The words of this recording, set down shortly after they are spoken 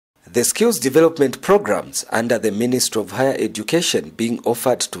The skills development programs under the Ministry of Higher Education being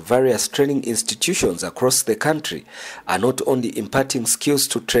offered to various training institutions across the country are not only imparting skills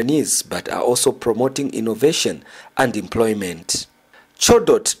to trainees but are also promoting innovation and employment.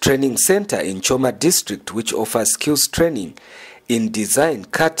 Chodot Training Center in Choma District, which offers skills training in design,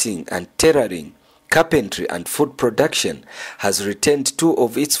 cutting and tailoring, carpentry and food production, has retained 2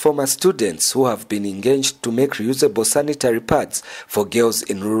 of its former students who have been engaged to make reusable sanitary pads for girls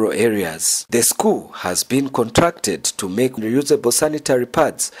in rural areas. The school has been contracted to make reusable sanitary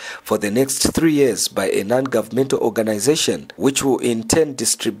pads for the next 3 years by a non-governmental organization, which will in turn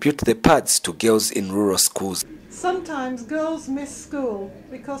distribute the pads to girls in rural schools. Sometimes girls miss school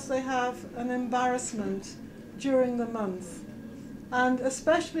because they have an embarrassment during the month, and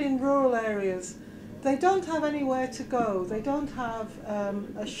especially in rural areas. They don't have anywhere to go. They don't have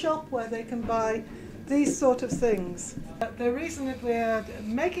a shop where they can buy these sort of things. The reason that we're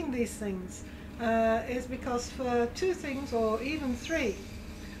making these things is because for 2 things, or even 3.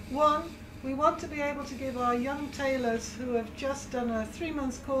 1, we want to be able to give our young tailors who have just done a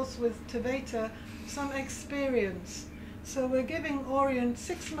 3-month course with Taveta some experience. So we're giving Orient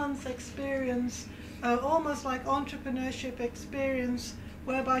 6-month experience, almost like entrepreneurship experience,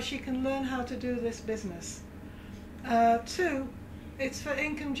 whereby she can learn how to do this business. 2, it's for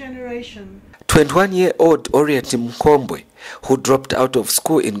income generation. 21-year-old Orient Mkombwe, who dropped out of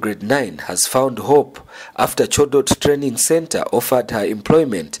school in grade 9, has found hope after Chodot Training Center offered her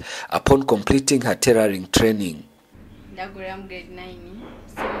employment upon completing her tailoring training. I'm grade 9,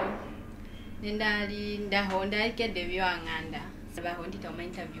 so ndahonda debut anganda bahondita my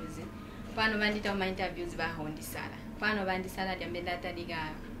interviews. Pano bandita my interviews bahondisala. Pano bandisala dyambenda tadiga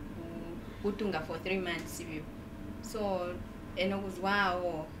utunga for 3 months view. So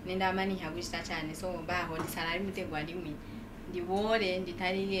enokuzwawo nenda mani hagushita cyane, so bahondisala ari mutegwa ndimwe ndibore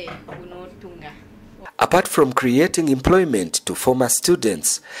nditarige kunotunga. Apart from creating employment to former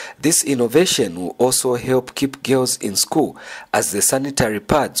students, this innovation will also help keep girls in school, as the sanitary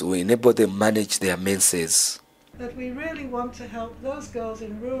pads will enable them manage their menses. That we really want to help those girls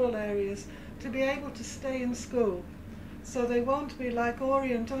in rural areas to be able to stay in school, so they won't be like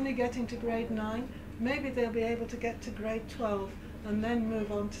Orient only getting to grade 9. Maybe they'll be able to get to grade 12 and then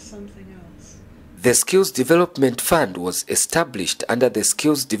move on to something else. The Skills Development Fund was established under the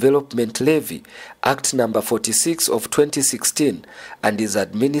Skills Development Levy, Act No. 46 of 2016, and is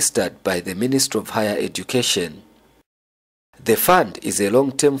administered by the Ministry of Higher Education. The fund is a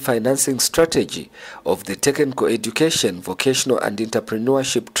long-term financing strategy of the technical education, vocational and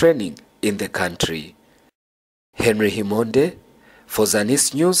entrepreneurship training in the country. Henry Himonde for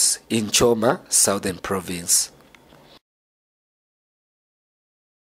Zanis News in Choma, Southern Province.